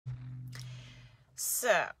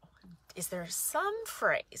So, is there some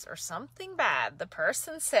phrase or something bad the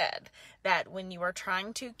person said that when you are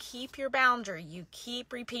trying to keep your boundary, you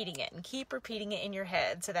keep repeating it and keep repeating it in your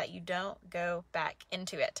head so that you don't go back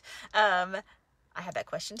into it? I had that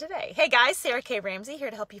question today. Hey guys, Sarah K Ramsey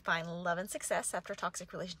here to help you find love and success after a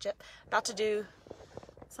toxic relationship. About to do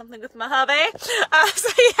something with my hubby, so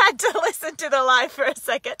you had to listen to the live for a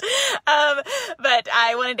second. But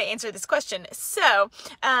I wanted to answer this question. So,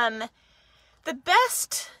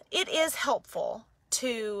 it is helpful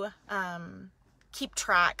to keep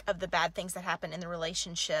track of the bad things that happen in the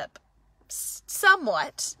relationship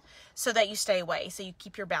somewhat so that you stay away, so you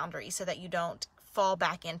keep your boundaries, so that you don't fall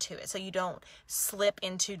back into it, so you don't slip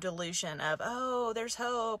into delusion of, oh, there's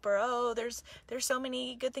hope, or oh, there's so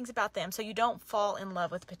many good things about them, so you don't fall in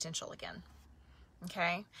love with potential again.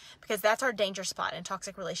 Okay? Because that's our danger spot in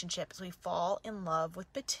toxic relationships. We fall in love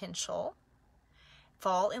with potential,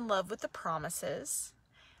 fall in love with the promises,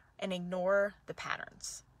 and ignore the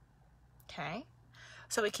patterns. Okay?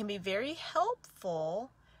 So it can be very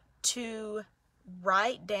helpful to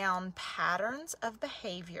write down patterns of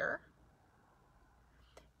behavior.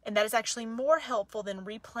 And that is actually more helpful than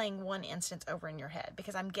replaying one instance over in your head,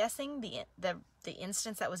 because I'm guessing the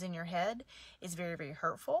instance that was in your head is very, very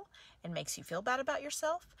hurtful and makes you feel bad about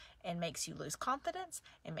yourself and makes you lose confidence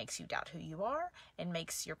and makes you doubt who you are and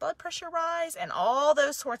makes your blood pressure rise and all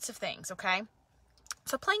those sorts of things, okay?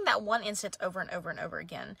 So playing that one instance over and over and over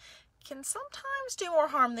again can sometimes do more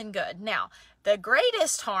harm than good. Now, the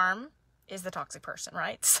greatest harm is the toxic person,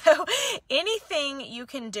 right? So anything you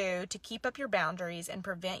can do to keep up your boundaries and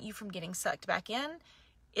prevent you from getting sucked back in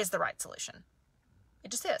is the right solution.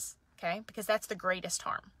 It just is, okay? Because that's the greatest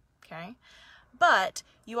harm, okay? But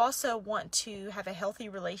you also want to have a healthy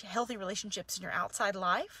relationships in your outside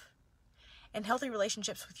life and healthy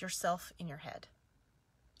relationships with yourself in your head,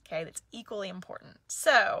 okay? That's equally important.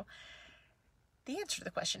 So the answer to the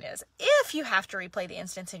question is, if you have to replay the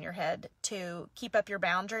instance in your head to keep up your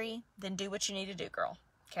boundary, then do what you need to do, girl.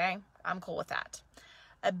 Okay? I'm cool with that.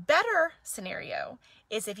 A better scenario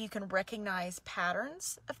is if you can recognize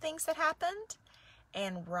patterns of things that happened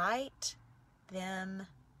and write them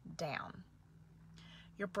down.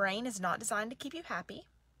 Your brain is not designed to keep you happy.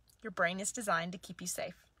 Your brain is designed to keep you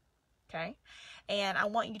safe. Okay? And I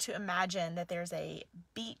want you to imagine that there's a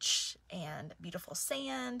beach and beautiful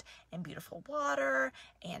sand and beautiful water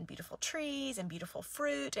and beautiful trees and beautiful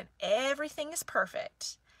fruit and everything is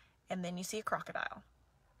perfect. And then you see a crocodile.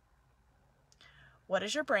 What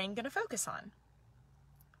is your brain going to focus on?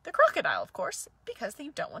 The crocodile, of course, because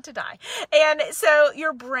you don't want to die. And so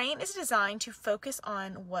your brain is designed to focus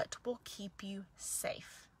on what will keep you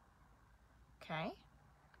safe. Okay?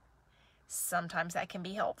 Sometimes that can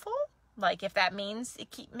be helpful. Like if that means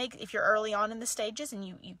if you're early on in the stages and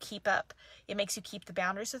you keep up, it makes you keep the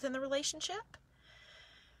boundaries within the relationship.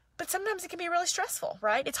 But sometimes it can be really stressful,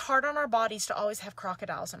 right? It's hard on our bodies to always have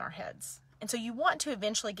crocodiles in our heads. And so you want to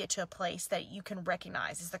eventually get to a place that you can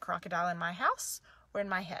recognize, is the crocodile in my house or in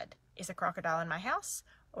my head? Is the crocodile in my house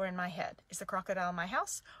or in my head? Is the crocodile in my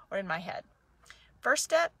house or in my head? First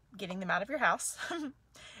step, getting them out of your house.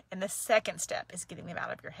 And the second step is getting them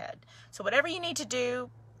out of your head. So whatever you need to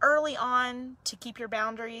do early on to keep your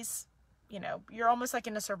boundaries, you're almost like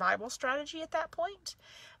in a survival strategy at that point.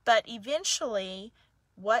 But eventually,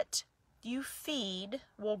 what you feed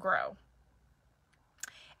will grow.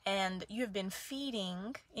 And you have been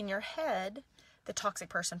feeding in your head the toxic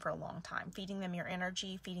person for a long time, feeding them your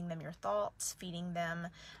energy, feeding them your thoughts, feeding them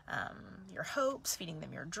your hopes, feeding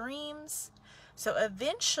them your dreams. So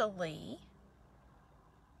eventually,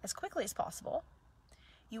 as quickly as possible,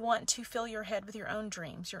 you want to fill your head with your own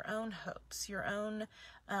dreams, your own hopes, your own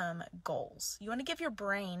goals. You want to give your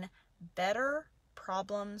brain better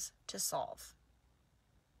problems to solve.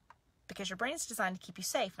 Because your brain is designed to keep you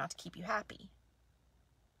safe, not to keep you happy.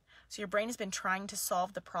 So your brain has been trying to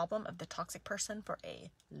solve the problem of the toxic person for a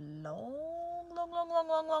long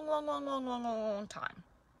time.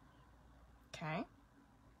 Okay?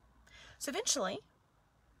 So eventually,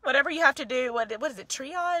 whatever you have to do, what is it,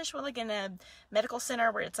 triage? Well, like in a medical center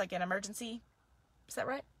where it's like an emergency. Is that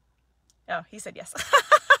right? Oh, he said yes.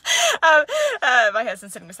 My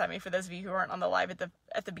husband's sitting beside me, for those of you who aren't on the live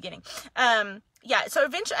at the beginning. Yeah, so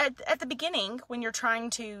eventually, at the beginning, when you're trying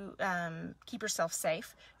to keep yourself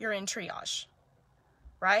safe, you're in triage,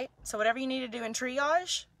 right? So whatever you need to do in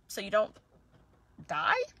triage, so you don't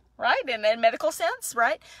die, right? In a medical sense,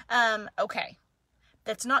 right? Okay.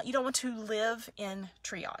 You don't want to live in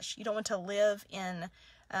triage. You don't want to live in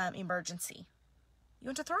emergency. You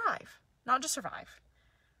want to thrive, not just survive.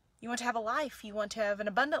 You want to have a life. You want to have an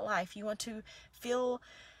abundant life. You want to feel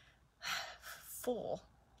full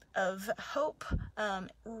of hope,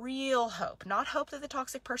 real hope, not hope that the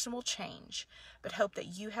toxic person will change, but hope that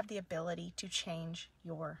you have the ability to change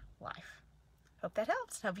your life. Hope that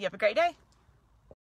helps. Hope you have a great day.